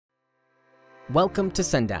Welcome to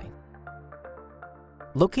Sendai.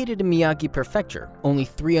 Located in Miyagi Prefecture, only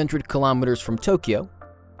 300 kilometers from Tokyo,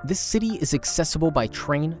 this city is accessible by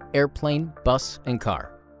train, airplane, bus, and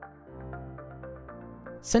car.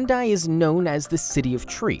 Sendai is known as the City of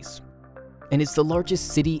Trees, and is the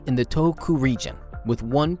largest city in the Tohoku region, with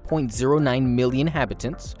 1.09 million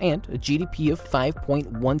inhabitants and a GDP of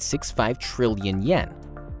 5.165 trillion yen.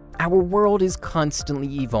 Our world is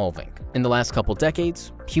constantly evolving. In the last couple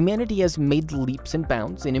decades, humanity has made leaps and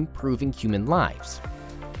bounds in improving human lives.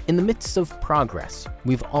 In the midst of progress,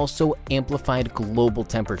 we've also amplified global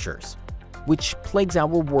temperatures, which plagues our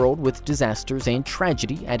world with disasters and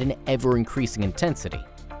tragedy at an ever-increasing intensity.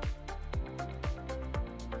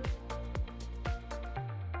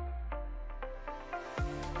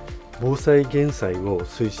 Bosai 防災減災を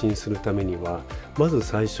推進するためには、まず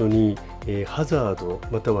最初にハザード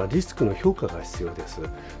またはリスクの評価が必要です。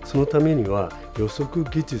そのためには予測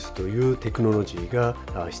技術というテクノロジーが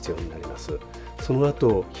必要になります。その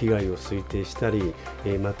後、被害を推定したり、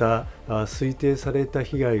また推定された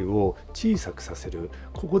被害を小さくさせる、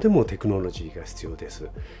ここでもテクノロジーが必要です。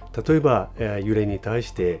例えば、揺れに対し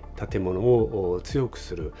て建物を強く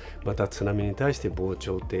する、また津波に対して防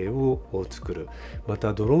潮堤を作る、ま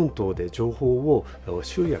たドローン等で情報を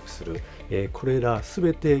集約する、これらす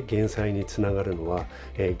べて減災につながるのは、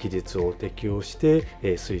技術を適用して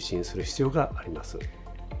推進する必要があります。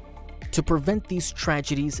To prevent these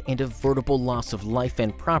tragedies and avoidable loss of life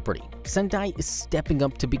and property, Sendai is stepping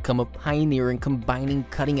up to become a pioneer in combining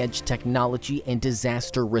cutting-edge technology and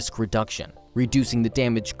disaster risk reduction, reducing the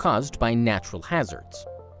damage caused by natural hazards.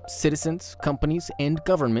 Citizens, companies, and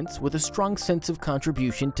governments with a strong sense of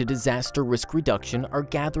contribution to disaster risk reduction are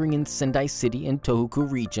gathering in Sendai City and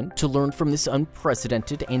Tohoku region to learn from this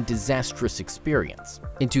unprecedented and disastrous experience.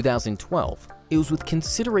 In 2012, it was with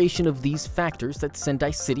consideration of these factors that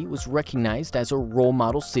Sendai City was recognized as a role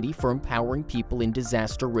model city for empowering people in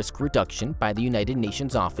disaster risk reduction by the United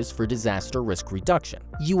Nations Office for Disaster Risk Reduction,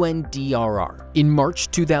 UNDRR. In March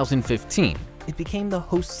 2015, it became the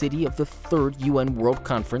host city of the 3rd UN World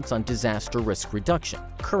Conference on Disaster Risk Reduction.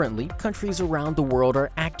 Currently, countries around the world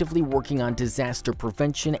are actively working on disaster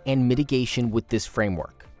prevention and mitigation with this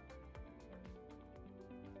framework.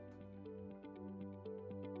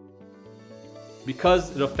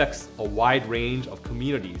 Because it affects a wide range of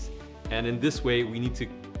communities, and in this way we need to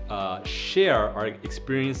share our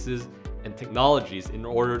experiences and technologies in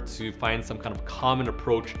order to find some kind of common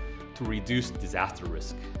approach to reduce disaster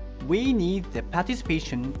risk. We need the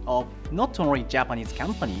participation of not only Japanese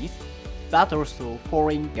companies, but also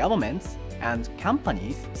foreign governments and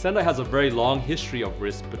companies. Sendai has a very long history of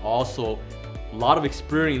risk, but also a lot of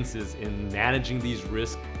experiences in managing these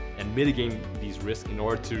risks and mitigating these risks in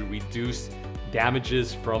order to reduce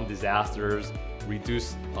damages from disasters,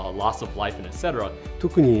 reduce loss of life, and etc.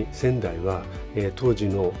 特に仙台は、当時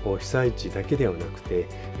の被災地だけではなくて、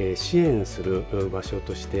支援する場所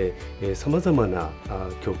としてさまざまな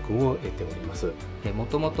教訓を得ております。も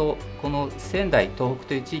ともとこの仙台東北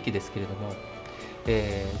という地域ですけれども、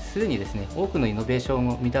すでにですね、多くのイノベーション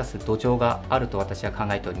を生み出す土壌があると私は考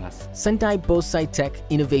えております。Sendai Bosai-Tech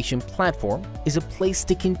Innovation Platform is a place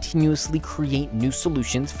to continuously create new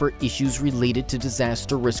solutions for issues related to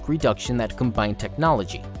disaster risk reduction that combine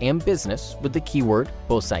technology and business with the keyword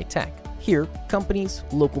Bosai-Tech. Here, companies,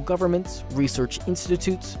 local governments, research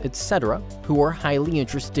institutes, etc., who are highly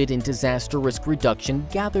interested in disaster risk reduction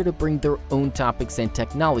gather to bring their own topics and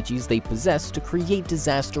technologies they possess to create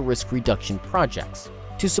disaster risk reduction projects.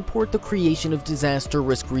 To support the creation of disaster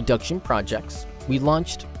risk reduction projects, we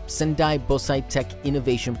launched Sendai Bosai-Tech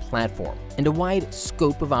Innovation Platform and a wide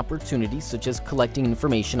scope of opportunities such as collecting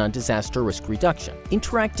information on disaster risk reduction,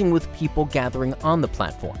 interacting with people gathering on the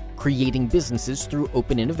platform, creating businesses through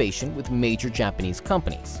open innovation with major Japanese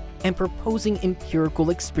companies, and proposing empirical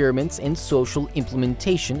experiments and social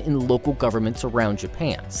implementation in local governments around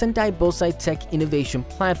Japan. Sendai Bosai-Tech Innovation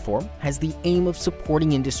Platform has the aim of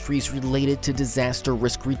supporting industries related to disaster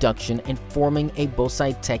risk reduction and forming a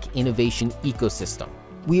Bosai-Tech innovation ecosystem.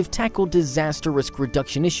 We have tackled disaster risk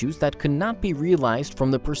reduction issues that could not be realized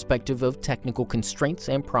from the perspective of technical constraints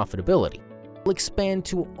and profitability. We'll expand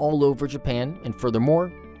to all over Japan and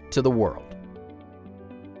furthermore, to the world.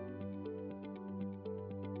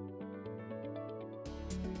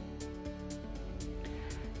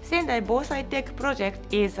 Sendai Bosai-Tech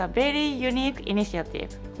project is a very unique initiative.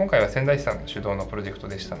 今回は仙台市さんの主導のプロジェクト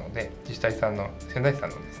でしたので、自治体さんの仙台市さん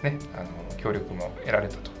のですね、協力も得られ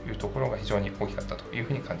たというところが非常に大きかったというふ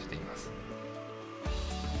うに感じています。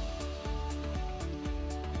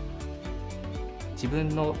自分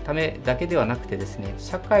のためだけではなくてですね、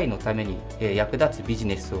社会のために役立つビジ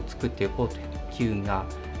ネスを作っていこうという機運が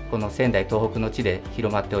この仙台東北の地で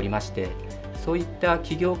広まっておりまして、そういった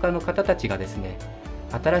起業家の方たちがですね、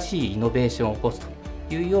新しいイノベーションを起こす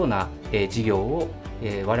というような事業を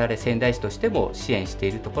我々仙台市としても支援して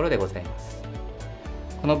いるところでございます。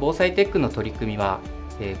この防災テックの取り組みは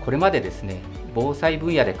これまでですね、防災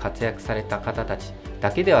分野で活躍された方たち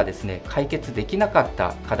だけではですね、解決できなかっ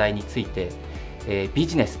た課題についてビ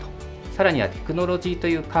ジネスとさらにはテクノロジーと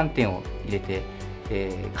いう観点を入れて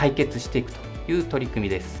解決していくという取り組み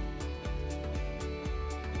です。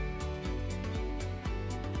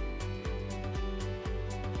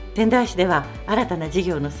仙台市では新たな事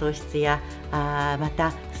業の創出やま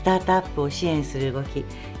たスタートアップを支援する動き、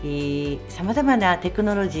さまざまなテク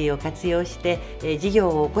ノロジーを活用して事業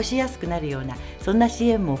を起こしやすくなるような、そんな支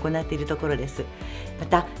援も行っているところです。ま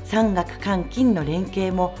た産学官金の連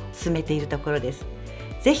携も進めているところです。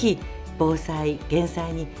ぜひ防災・減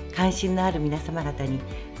災に関心のある皆様方に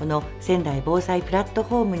この仙台防災プラット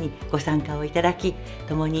フォームにご参加をいただき、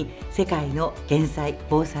共に世界の減災・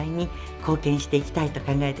防災に貢献していきたいと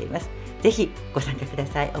考えています。ぜひご参加くだ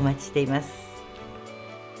さい。お待ちしています。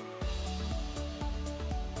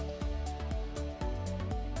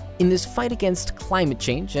In this fight against climate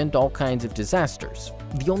change and all kinds of disasters,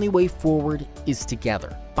 the only way forward is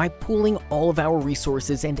together, by pooling all of our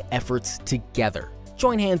resources and efforts together.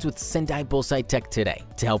 Join hands with仙台Bosai-Tech today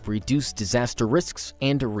to help reduce disaster risks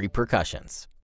and repercussions.